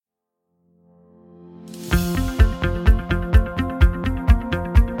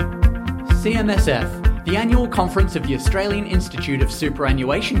CMSF, the annual conference of the Australian Institute of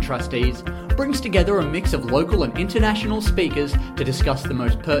Superannuation Trustees, brings together a mix of local and international speakers to discuss the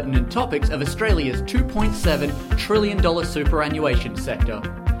most pertinent topics of Australia's $2.7 trillion superannuation sector.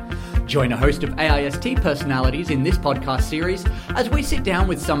 Join a host of AIST personalities in this podcast series as we sit down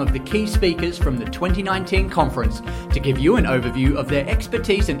with some of the key speakers from the 2019 conference to give you an overview of their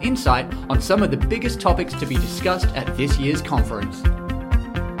expertise and insight on some of the biggest topics to be discussed at this year's conference.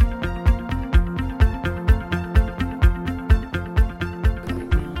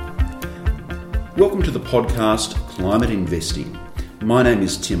 Welcome to the podcast Climate Investing. My name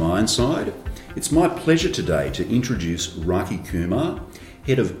is Tim Ironside. It's my pleasure today to introduce Raki Kumar,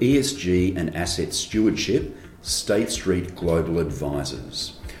 Head of ESG and Asset Stewardship, State Street Global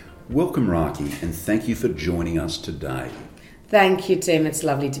Advisors. Welcome, Raki, and thank you for joining us today. Thank you, Tim. It's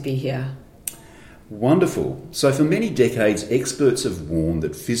lovely to be here. Wonderful. So for many decades, experts have warned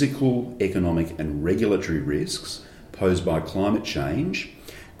that physical, economic and regulatory risks posed by climate change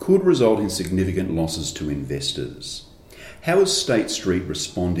could result in significant losses to investors. How is State Street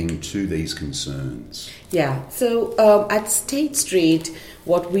responding to these concerns? So at State Street,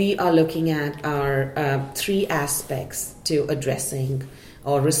 what we are looking at are three aspects to addressing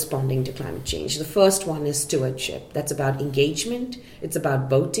or responding to climate change. The first one is stewardship. That's about engagement, it's about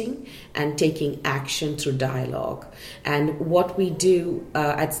voting and taking action through dialogue. And what we do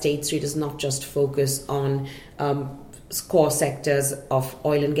at State Street is not just focus on core sectors of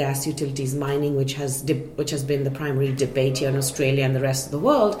oil and gas, utilities, mining, which has been the primary debate here in Australia and the rest of the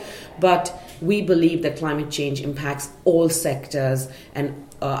world, but we believe that climate change impacts all sectors and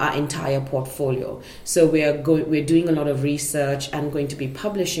our entire portfolio. So we're doing a lot of research and going to be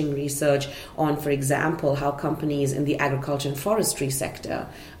publishing research on, for example, how companies in the agriculture and forestry sector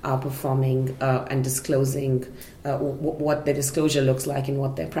are performing and disclosing what their disclosure looks like and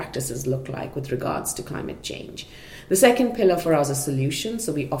what their practices look like with regards to climate change. The second pillar for us is solutions.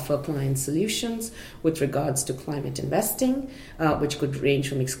 So we offer client solutions with regards to climate investing, which could range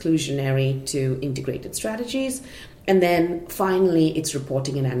from exclusionary to integrated strategies. And then finally, it's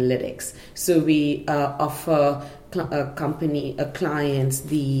reporting and analytics. So we offer clients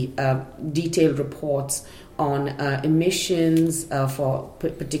the detailed reports on emissions for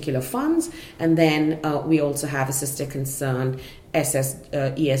particular funds. And then we also have a sister concern,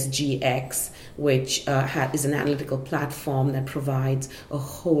 ESGX, which is an analytical platform that provides a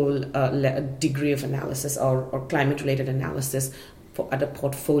whole degree of analysis or climate-related analysis at a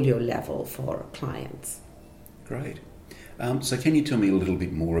portfolio level for clients. Great. So can you tell me a little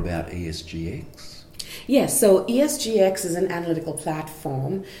bit more about ESGX? Yes, so ESGX is an analytical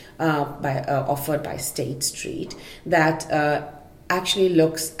platform offered by State Street that actually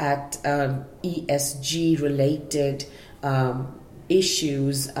looks at ESG-related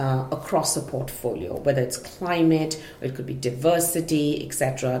issues across a portfolio, whether it's climate, or it could be diversity,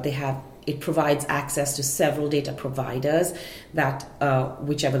 etc. It provides access to several data providers that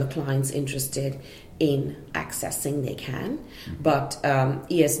whichever the client's interested in accessing, they can. But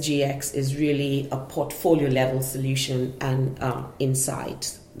ESGX is really a portfolio level solution and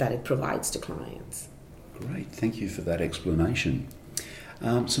insight that it provides to clients. Great, thank you for that explanation.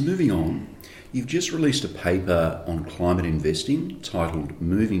 So moving on, you've just released a paper on climate investing titled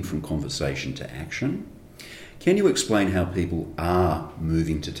Moving from Conversation to Action. Can you explain how people are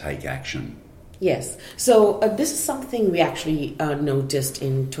moving to take action? Yes. So this is something we actually noticed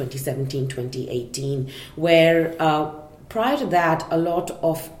in 2017, 2018, where prior to that, a lot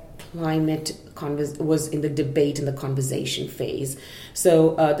of climate was in the debate and the conversation phase.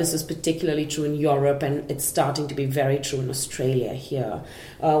 So this is particularly true in Europe, and it's starting to be very true in Australia here,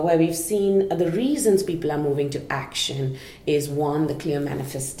 where we've seen the reasons people are moving to action is, one, the clear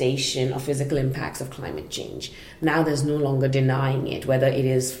manifestation of physical impacts of climate change. Now there's no longer denying it, whether it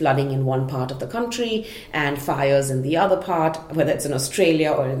is flooding in one part of the country and fires in the other part, whether it's in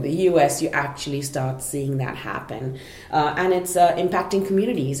Australia or in the US, you actually start seeing that happen. And it's impacting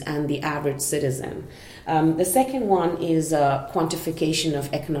communities and the average citizen. The second one is quantification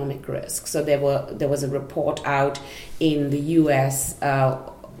of economic risk. So there was a report out in the US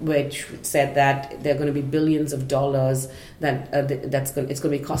which said that there are going to be billions of dollars it's going to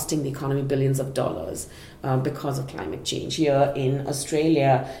be costing the economy billions of dollars. because of climate change. Here in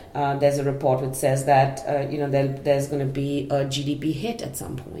Australia, there's a report which says that there's going to be a GDP hit at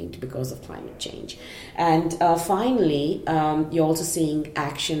some point because of climate change. And finally, you're also seeing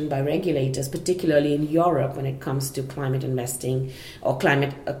action by regulators, particularly in Europe, when it comes to climate investing or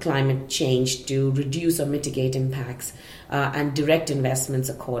climate change, to reduce or mitigate impacts and direct investments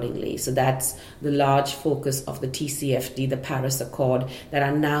accordingly. So that's the large focus of the TCFD, the Paris Accord, that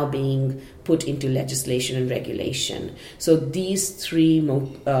are now being put into legislation and regulation. So these three,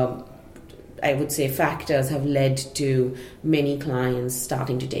 I would say, factors have led to many clients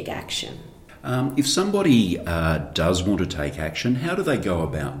starting to take action. If somebody does want to take action, how do they go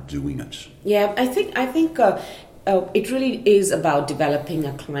about doing it? Yeah, I think it really is about developing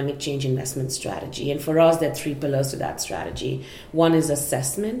a climate change investment strategy. And for us, there are three pillars to that strategy. One is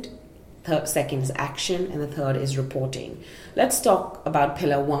assessment, second is action, and the third is reporting. Let's talk about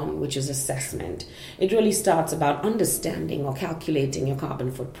pillar one, which is assessment. It really starts about understanding or calculating your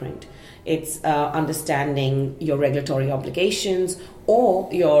carbon footprint. It's understanding your regulatory obligations or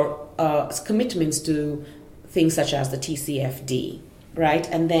your commitments to things such as the TCFD. Right,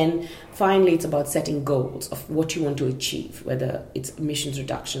 and then finally it's about setting goals of what you want to achieve, whether it's emissions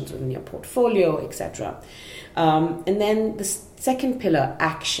reductions within your portfolio, etc. And then the second pillar,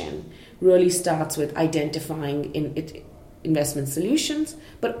 action, really starts with identifying investment solutions,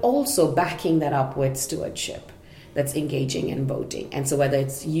 but also backing that up with stewardship that's engaging and voting. And so whether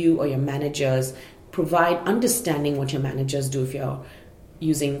it's you or your managers, provide understanding what your managers do if you're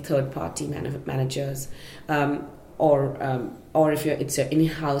using third-party managers, or if it's your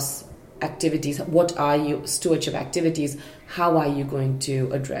in-house activities, what are your stewardship activities? How are you going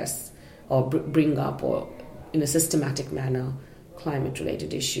to address or bring up, or in a systematic manner,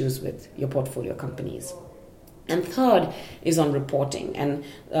 climate-related issues with your portfolio companies? And third is on reporting. And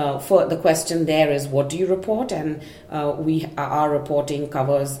for the question there is, what do you report? And our reporting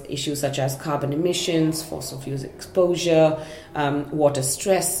covers issues such as carbon emissions, fossil fuels exposure, water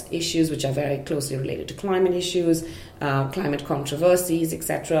stress issues, which are very closely related to climate issues, climate controversies,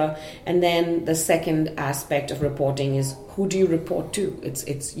 etc. And then the second aspect of reporting is, who do you report to?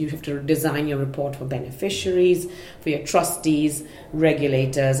 It's you have to design your report for beneficiaries, for your trustees,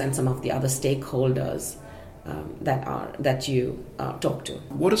 regulators, and some of the other stakeholders that you talk to.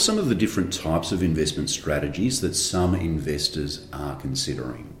 What are some of the different types of investment strategies that some investors are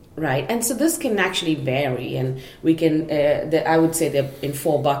considering? Right, and so this can actually vary, and we can. I would say they're in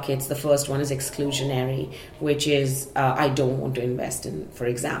four buckets. The first one is exclusionary, which is I don't want to invest in, for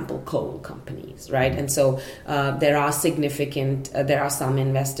example, coal companies, right? And so there are some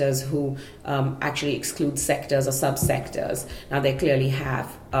investors who actually exclude sectors or subsectors. Now they clearly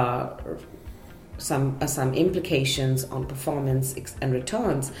have some implications on performance and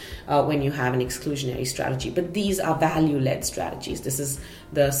returns when you have an exclusionary strategy. But these are value-led strategies. This is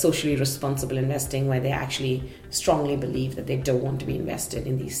the socially responsible investing, where they actually strongly believe that they don't want to be invested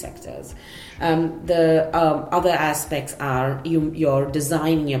in these sectors. The other aspects are you're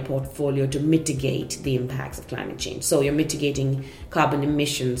designing your portfolio to mitigate the impacts of climate change. So you're mitigating carbon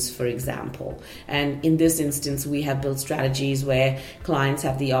emissions, for example. And in this instance, we have built strategies where clients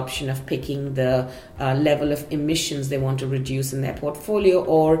have the option of picking the level of emissions they want to reduce in their portfolio,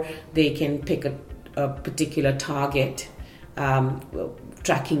 or they can pick a particular target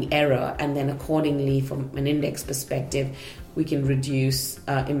tracking error, and then accordingly, from an index perspective, we can reduce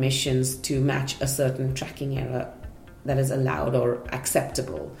emissions to match a certain tracking error that is allowed or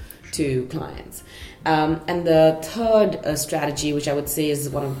acceptable to clients. And the third strategy, which I would say is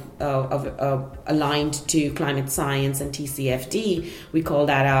one of aligned to climate science and TCFD, we call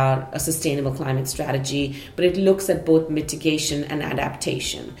that a sustainable climate strategy, but it looks at both mitigation and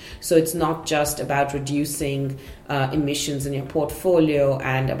adaptation. So it's not just about reducing emissions in your portfolio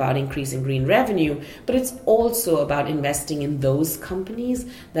and about increasing green revenue, but it's also about investing in those companies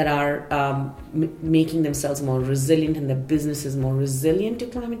that are making themselves more resilient and their businesses more resilient to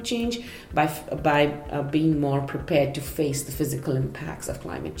climate change by being more prepared to face the physical impacts of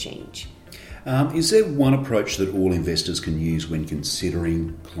climate change. Is there one approach that all investors can use when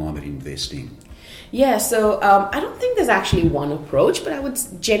considering climate investing? Yeah, so I don't think there's actually one approach, but I would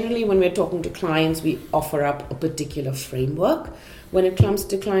generally, when we're talking to clients, we offer up a particular framework when it comes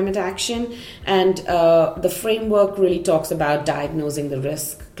to climate action. And the framework really talks about diagnosing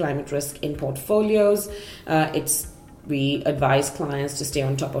the climate risk in portfolios. It's We advise clients to stay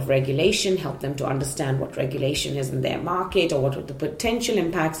on top of regulation, help them to understand what regulation is in their market or what are the potential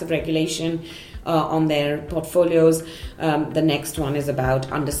impacts of regulation on their portfolios. The next one is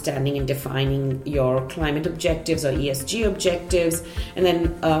about understanding and defining your climate objectives or ESG objectives, and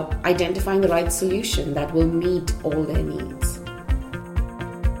then identifying the right solution that will meet all their needs.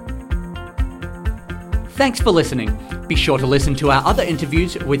 Thanks for listening. Be sure to listen to our other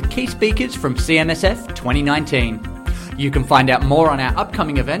interviews with key speakers from CMSF 2019. You can find out more on our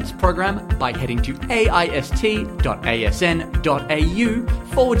upcoming events program by heading to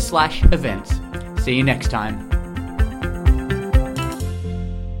aist.asn.au/events. See you next time.